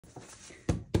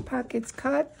pockets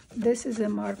cut, this is a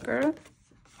marker,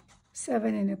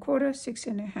 7 1/4, 6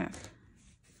 1/2.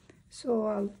 So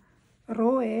I'll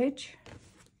raw edge,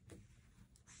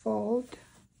 fold,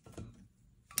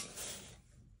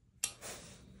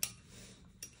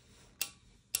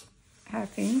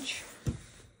 ½ inch,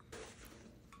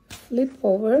 flip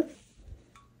over,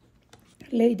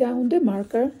 lay down the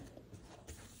marker,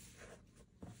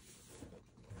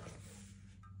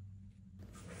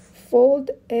 fold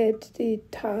at the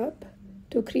top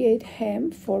to create hem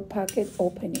for pocket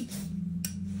opening.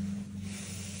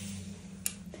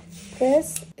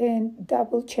 Press and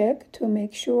double check to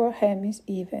make sure hem is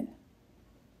even.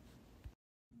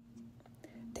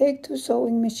 Take to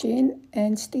sewing machine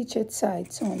and stitch at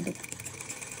sides only.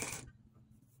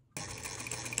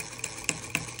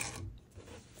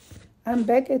 I'm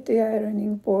back at the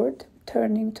ironing board,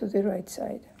 turning to the right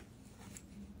side.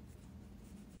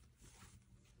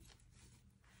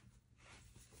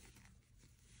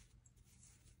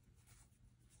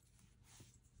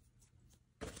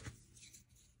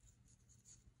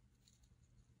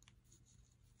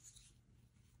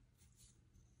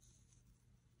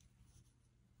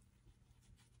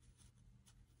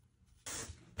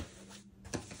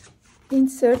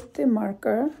 Insert the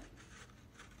marker.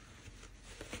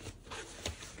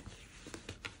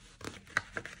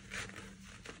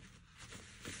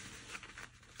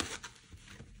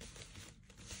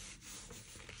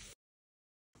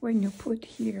 When you put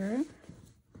here,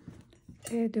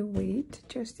 add a weight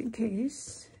just in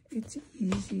case it's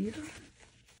easier.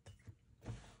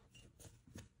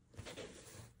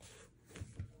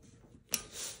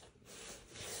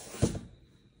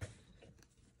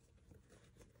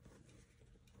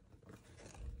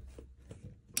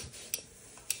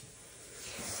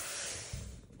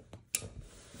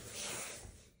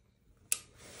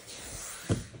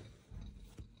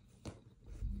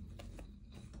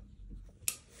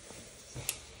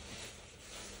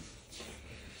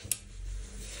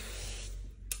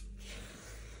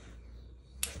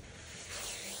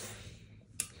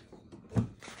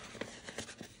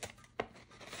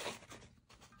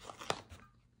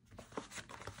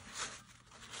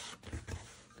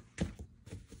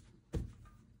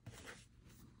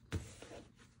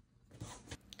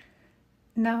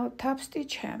 Now top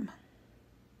stitch hem.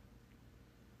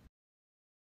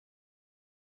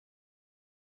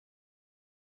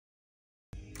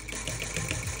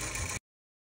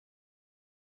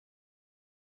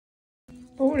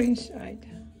 Or inside.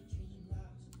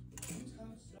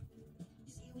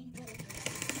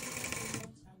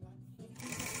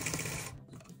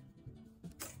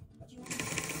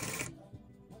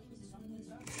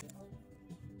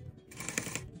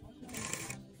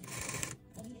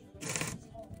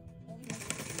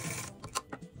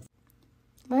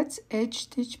 Let's edge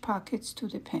stitch pockets to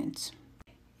the pants.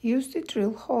 Use the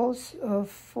drill holes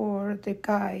for the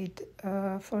guide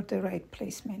for the right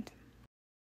placement.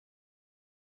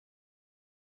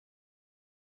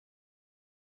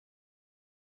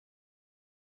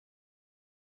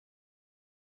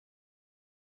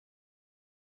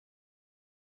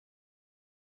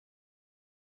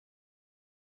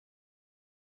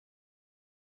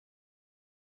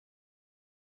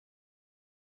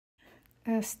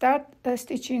 Start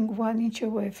stitching 1 inch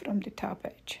away from the top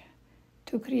edge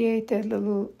to create a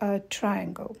little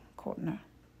triangle corner.